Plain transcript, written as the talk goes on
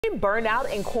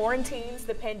Burnout and quarantines,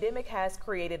 the pandemic has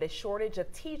created a shortage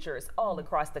of teachers all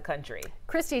across the country.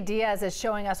 Christy Diaz is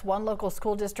showing us one local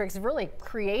school district's really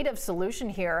creative solution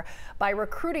here by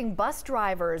recruiting bus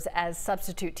drivers as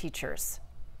substitute teachers.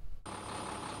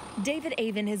 David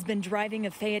Avon has been driving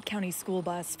a Fayette County school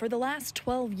bus for the last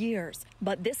 12 years.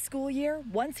 But this school year,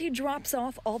 once he drops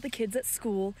off all the kids at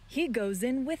school, he goes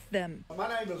in with them. My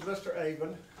name is Mr.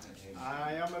 Avon.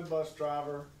 I am a bus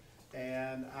driver,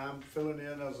 and I'm filling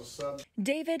in as a sub.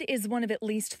 David is one of at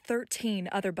least 13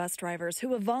 other bus drivers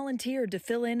who have volunteered to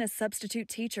fill in as substitute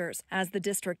teachers as the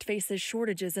district faces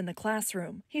shortages in the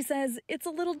classroom. He says it's a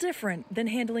little different than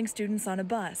handling students on a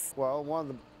bus. Well, one of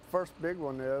the first big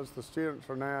one is the students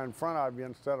are now in front of you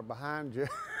instead of behind you.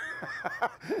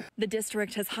 The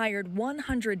district has hired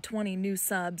 120 new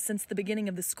subs since the beginning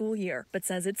of the school year, but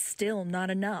says it's still not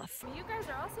enough. You guys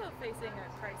are also facing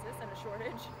a crisis and a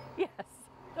shortage. Yes.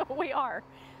 We are,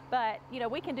 but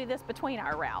we can do this between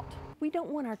our route. We don't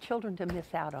want our children to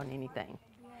miss out on anything,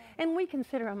 and we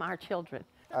consider them our children.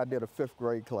 I did a 5th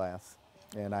grade class,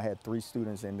 and I had 3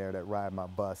 students in there that ride my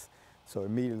bus. So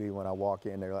immediately when I walk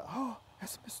in, they're like, "Oh,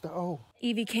 that's Mr. O."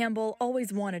 Evie Campbell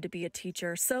always wanted to be a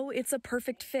teacher, so it's a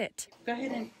perfect fit. Go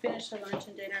ahead and finish the lunch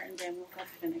and dinner, and then we'll go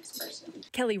to the next person.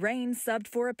 Kelly Raines subbed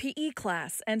for a PE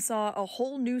class and saw a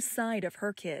whole new side of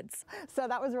her kids. So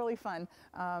that was really fun.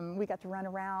 We got to run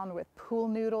around with pool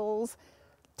noodles,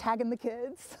 tagging the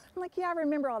kids. I'm like, yeah, I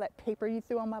remember all that paper you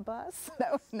threw on my bus.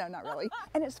 No, not really.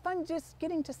 And it's fun just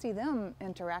getting to see them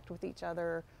interact with each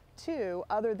other too,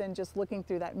 other than just looking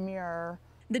through that mirror.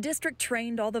 The district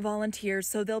trained all the volunteers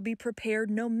so they'll be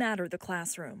prepared no matter the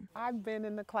classroom. I've been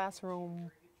in the classroom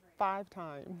 5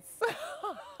 times.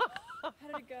 How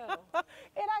did it go?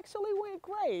 It actually went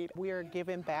great. We're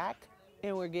giving back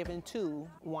and we're giving to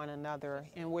one another,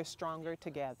 and we're stronger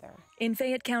together. In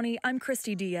Fayette County, I'm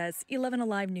Christy Diaz, 11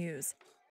 Alive News.